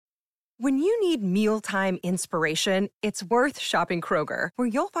When you need mealtime inspiration, it's worth shopping Kroger, where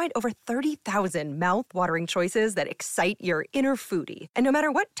you'll find over 30,000 mouth-watering choices that excite your inner foodie. And no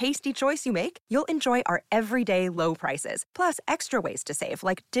matter what tasty choice you make, you'll enjoy our everyday low prices, plus extra ways to save,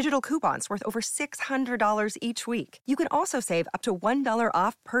 like digital coupons worth over $600 each week. You can also save up to $1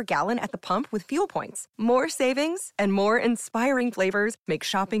 off per gallon at the pump with fuel points. More savings and more inspiring flavors make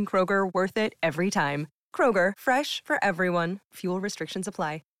shopping Kroger worth it every time. Kroger, fresh for everyone. Fuel restrictions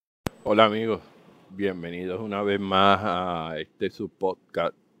apply. Hola amigos, bienvenidos una vez más a su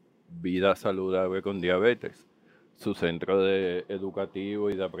podcast Vida Saludable con Diabetes, su centro educativo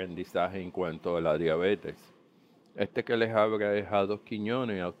y de aprendizaje en cuanto a la diabetes. Que les habla es Jados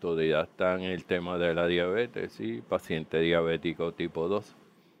Quiñones, autodidacta en el tema de la diabetes y paciente diabético tipo 2.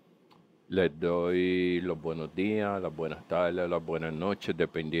 Les doy los buenos días, las buenas tardes, las buenas noches,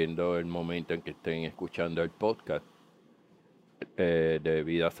 dependiendo del momento en que estén escuchando el podcast de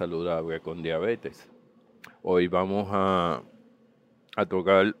Vida Saludable con Diabetes. Hoy vamos a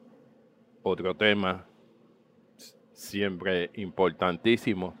tocar otro tema siempre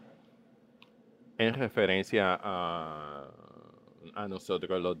importantísimo en referencia a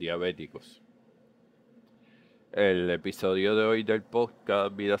nosotros los diabéticos. El episodio de hoy del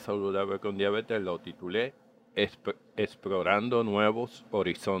podcast Vida Saludable con Diabetes lo titulé Explorando Nuevos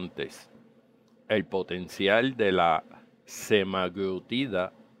Horizontes. El potencial de la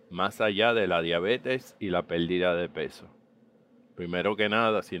Semaglutida más allá de la diabetes y la pérdida de peso. Primero que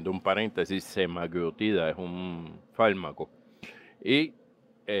nada, haciendo un paréntesis, Semaglutida es un fármaco y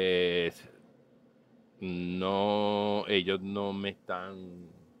no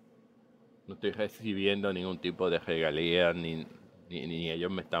estoy recibiendo ningún tipo de regalía ni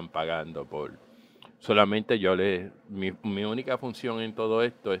ellos me están pagando por. Solamente mi única función en todo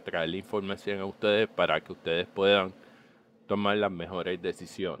esto es traer la información a ustedes para que ustedes puedan tomar las mejores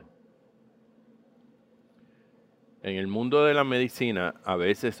decisiones. En el mundo de la medicina, a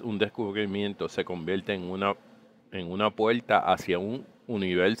veces un descubrimiento se convierte en una puerta hacia un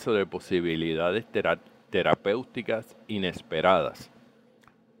universo de posibilidades terapéuticas inesperadas.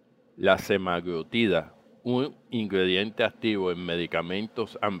 La semaglutida, un ingrediente activo en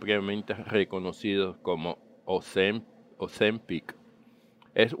medicamentos ampliamente reconocidos como Ozempic,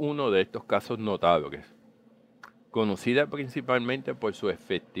 es uno de estos casos notables. Conocida principalmente por su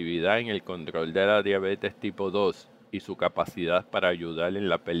efectividad en el control de la diabetes tipo 2 y su capacidad para ayudar en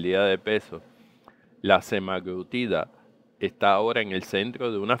la pérdida de peso, la semaglutida está ahora en el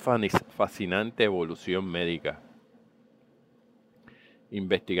centro de una fascinante evolución médica.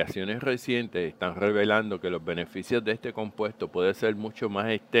 Investigaciones recientes están revelando que los beneficios de este compuesto pueden ser mucho más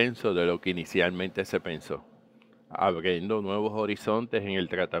extensos de lo que inicialmente se pensó, abriendo nuevos horizontes en el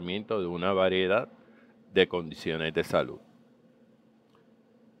tratamiento de una variedad de condiciones de salud.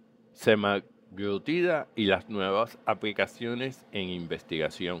 Semaglutida y las nuevas aplicaciones en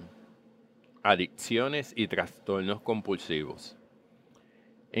investigación, adicciones y trastornos compulsivos.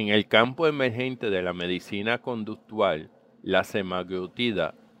 En el campo emergente de la medicina conductual, la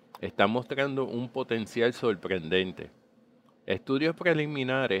semaglutida está mostrando un potencial sorprendente. Estudios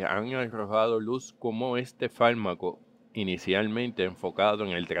preliminares han arrojado luz cómo este fármaco, inicialmente enfocado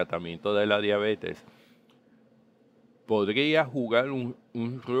en el tratamiento de la diabetes, podría jugar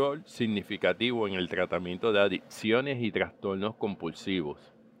un rol significativo en el tratamiento de adicciones y trastornos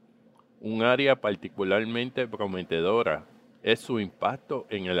compulsivos. Un área particularmente prometedora es su impacto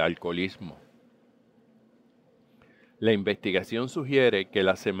en el alcoholismo. La investigación sugiere que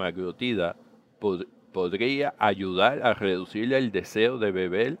la semaglutida podría ayudar a reducir el deseo de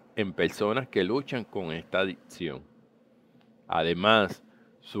beber en personas que luchan con esta adicción. Además,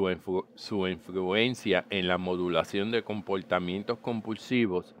 su influencia en la modulación de comportamientos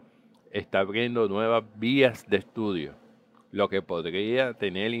compulsivos está abriendo nuevas vías de estudio, lo que podría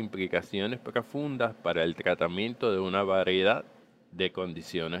tener implicaciones profundas para el tratamiento de una variedad de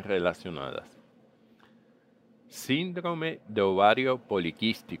condiciones relacionadas. Síndrome de ovario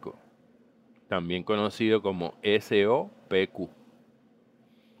poliquístico, también conocido como SOPQ.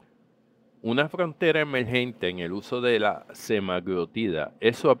 Una frontera emergente en el uso de la semaglutida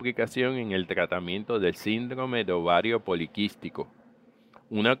es su aplicación en el tratamiento del síndrome de ovario poliquístico,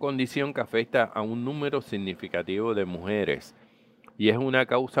 una condición que afecta a un número significativo de mujeres y es una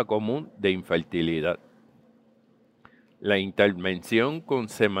causa común de infertilidad. La intervención con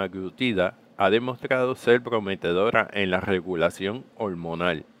semaglutida ha demostrado ser prometedora en la regulación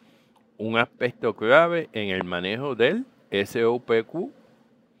hormonal, un aspecto clave en el manejo del SOPQ,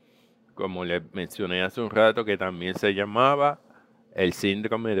 como les mencioné hace un rato, que también se llamaba el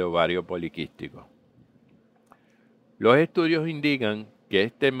síndrome de ovario poliquístico. Los estudios indican que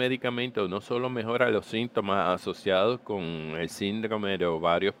este medicamento no solo mejora los síntomas asociados con el síndrome de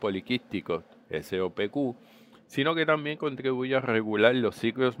ovarios poliquísticos, SOPQ, sino que también contribuye a regular los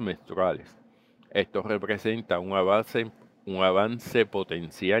ciclos menstruales. Esto representa un avance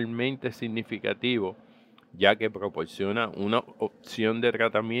potencialmente significativo, ya que proporciona una opción de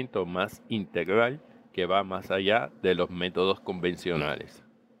tratamiento más integral que va más allá de los métodos convencionales.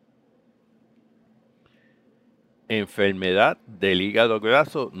 Enfermedad del hígado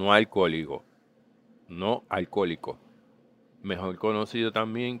graso no alcohólico, mejor conocido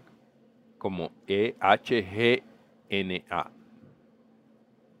también como EHGNA.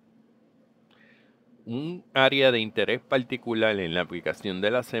 Un área de interés particular en la aplicación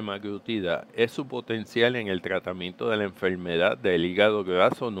de la semaglutida es su potencial en el tratamiento de la enfermedad del hígado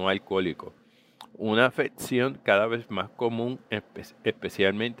graso no alcohólico, una afección cada vez más común,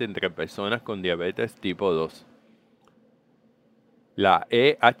 especialmente entre personas con diabetes tipo 2. La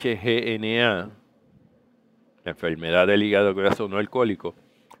EHGNA, la enfermedad del hígado graso no alcohólico,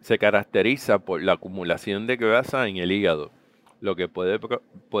 se caracteriza por la acumulación de grasa en el hígado, lo que puede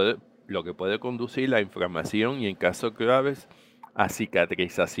conducir a inflamación y, en casos graves, a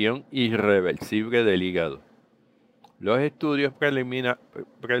cicatrización irreversible del hígado. Los estudios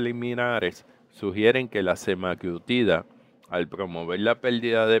preliminares sugieren que la semaglutida, al promover la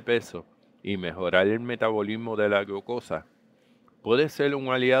pérdida de peso y mejorar el metabolismo de la glucosa, puede ser un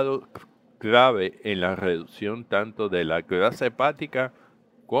aliado clave en la reducción tanto de la grasa hepática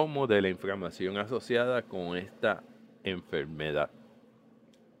como de la inflamación asociada con esta enfermedad.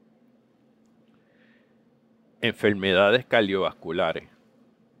 Enfermedades cardiovasculares.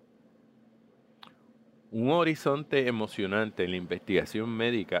 Un horizonte emocionante en la investigación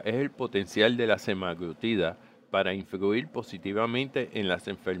médica es el potencial de la semaglutida para influir positivamente en las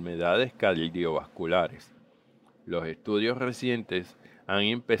enfermedades cardiovasculares. Los estudios recientes han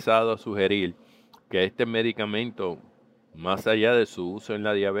empezado a sugerir que este medicamento, más allá de su uso en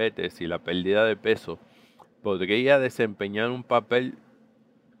la diabetes y la pérdida de peso, podría desempeñar un papel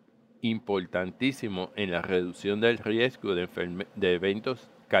importantísimo en la reducción del riesgo de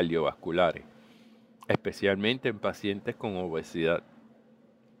eventos cardiovasculares, especialmente en pacientes con obesidad.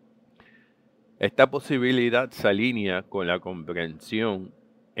 Esta posibilidad se alinea con la comprensión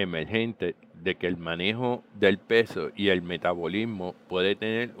emergente de que el manejo del peso y el metabolismo puede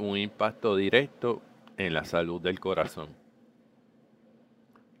tener un impacto directo en la salud del corazón.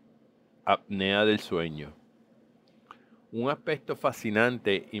 Apnea del sueño. Un aspecto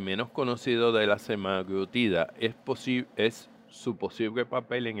fascinante y menos conocido de la semaglutida es su posible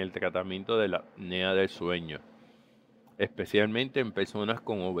papel en el tratamiento de la apnea del sueño, especialmente en personas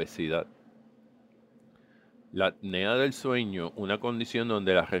con obesidad. La apnea del sueño, una condición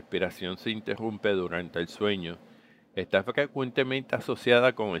donde la respiración se interrumpe durante el sueño, está frecuentemente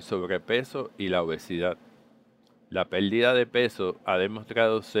asociada con el sobrepeso y la obesidad. La pérdida de peso ha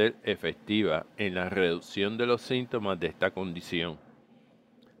demostrado ser efectiva en la reducción de los síntomas de esta condición.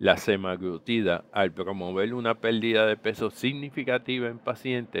 La semaglutida, al promover una pérdida de peso significativa en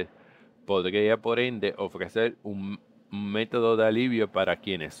pacientes, podría por ende ofrecer un método de alivio para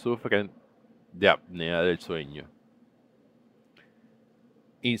quienes sufren de apnea del sueño.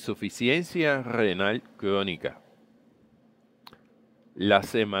 Insuficiencia renal crónica. La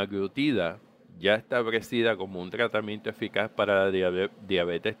semaglutida, ya establecida como un tratamiento eficaz para la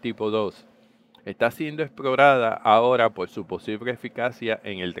diabetes tipo 2, está siendo explorada ahora por su posible eficacia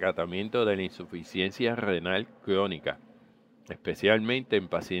en el tratamiento de la insuficiencia renal crónica, especialmente en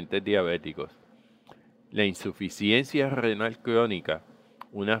pacientes diabéticos. La insuficiencia renal crónica,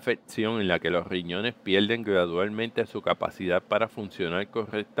 una afección en la que los riñones pierden gradualmente su capacidad para funcionar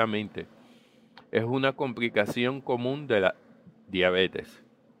correctamente, es una complicación común de la diabetes.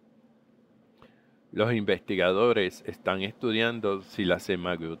 Los investigadores están estudiando si la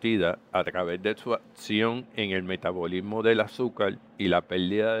semaglutida, a través de su acción en el metabolismo del azúcar y la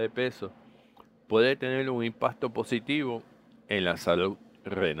pérdida de peso, puede tener un impacto positivo en la salud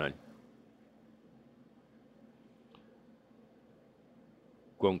renal.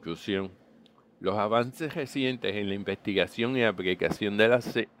 Conclusión. Los avances recientes en la investigación y aplicación de la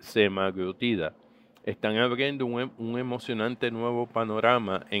semaglutida están abriendo un emocionante nuevo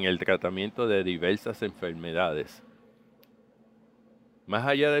panorama en el tratamiento de diversas enfermedades. Más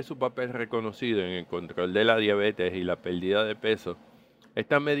allá de su papel reconocido en el control de la diabetes y la pérdida de peso,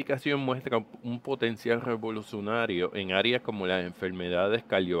 esta medicación muestra un potencial revolucionario en áreas como las enfermedades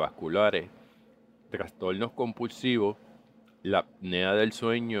cardiovasculares, trastornos compulsivos, la apnea del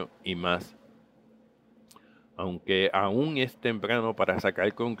sueño y más. Aunque aún es temprano para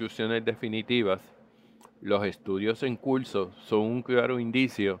sacar conclusiones definitivas, Los estudios en curso son un claro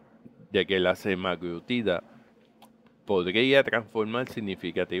indicio de que la semaglutida podría transformar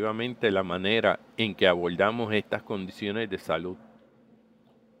significativamente la manera en que abordamos estas condiciones de salud.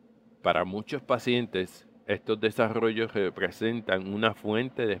 Para muchos pacientes, estos desarrollos representan una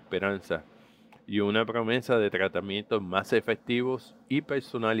fuente de esperanza y una promesa de tratamientos más efectivos y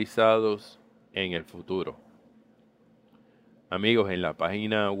personalizados en el futuro. Amigos, en la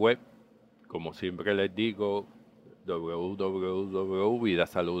página web, como siempre les digo,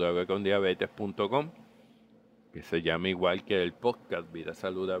 www.vidasaludablecondiabetes.com, que se llama igual que el podcast Vida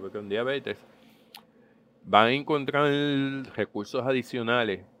Saludable con Diabetes, van a encontrar recursos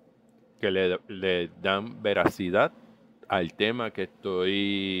adicionales que le dan veracidad al tema que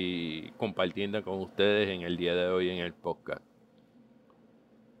estoy compartiendo con ustedes en el día de hoy en el podcast.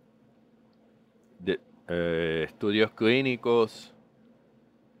 Estudios clínicos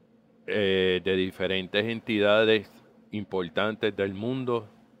de diferentes entidades importantes del mundo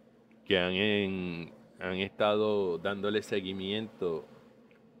que han estado dándole seguimiento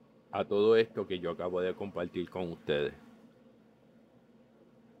a todo esto que yo acabo de compartir con ustedes.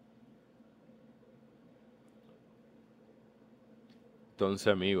 Entonces,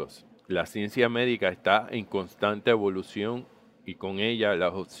 amigos, la ciencia médica está en constante evolución y con ella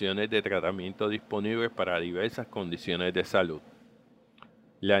las opciones de tratamiento disponibles para diversas condiciones de salud.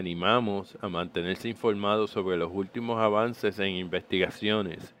 Le animamos a mantenerse informado sobre los últimos avances en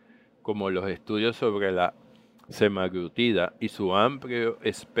investigaciones, como los estudios sobre la semaglutida y su amplio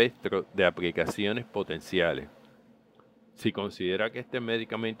espectro de aplicaciones potenciales. Si considera que este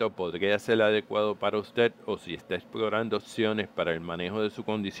medicamento podría ser adecuado para usted o si está explorando opciones para el manejo de su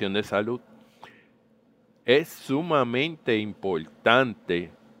condición de salud, es sumamente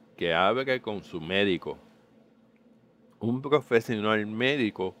importante que hable con su médico. Un profesional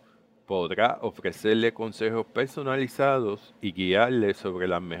médico podrá ofrecerle consejos personalizados y guiarle sobre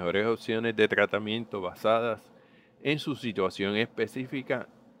las mejores opciones de tratamiento basadas en su situación específica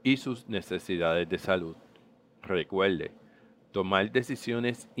y sus necesidades de salud. Recuerde, tomar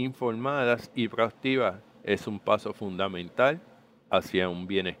decisiones informadas y proactivas es un paso fundamental hacia un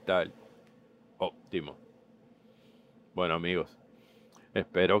bienestar óptimo. Bueno, amigos,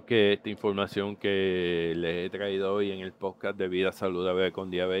 espero que esta información que les he traído hoy en el podcast de Vida Saludable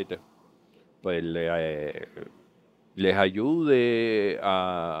con Diabetes pues les ayude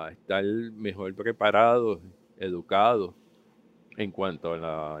a estar mejor preparados, educados en cuanto a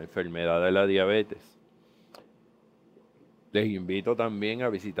la enfermedad de la diabetes. Les invito también a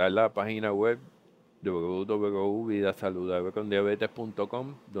visitar la página web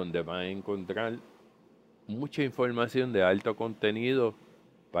www.vidasaludablecondiabetes.com, donde van a encontrar mucha información de alto contenido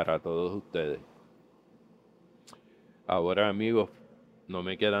para todos ustedes. Ahora, amigos, no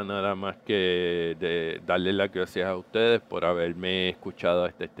me queda nada más que darles las gracias a ustedes por haberme escuchado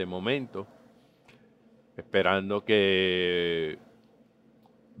hasta este momento, esperando que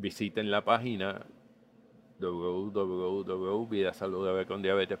visiten la página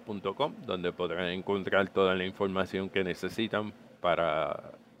www.vidasaludablecondiabetes.com, donde podrán encontrar toda la información que necesitan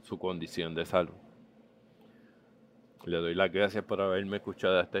para su condición de salud. Le doy las gracias por haberme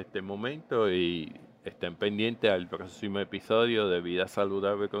escuchado hasta este momento y estén pendientes al próximo episodio de Vida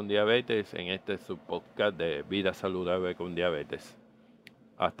Saludable con Diabetes en este subpodcast de Vida Saludable con Diabetes.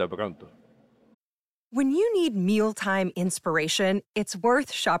 Hasta pronto. When you need mealtime inspiration, it's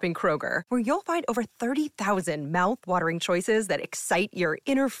worth shopping Kroger, where you'll find over 30,000 mouth-watering choices that excite your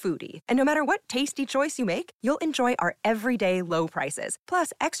inner foodie. And no matter what tasty choice you make, you'll enjoy our everyday low prices,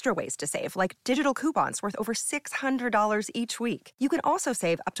 plus extra ways to save, like digital coupons worth over $600 each week. You can also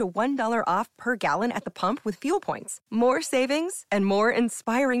save up to $1 off per gallon at the pump with fuel points. More savings and more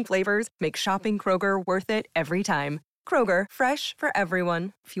inspiring flavors make shopping Kroger worth it every time. Kroger, fresh for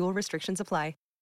everyone. Fuel restrictions apply.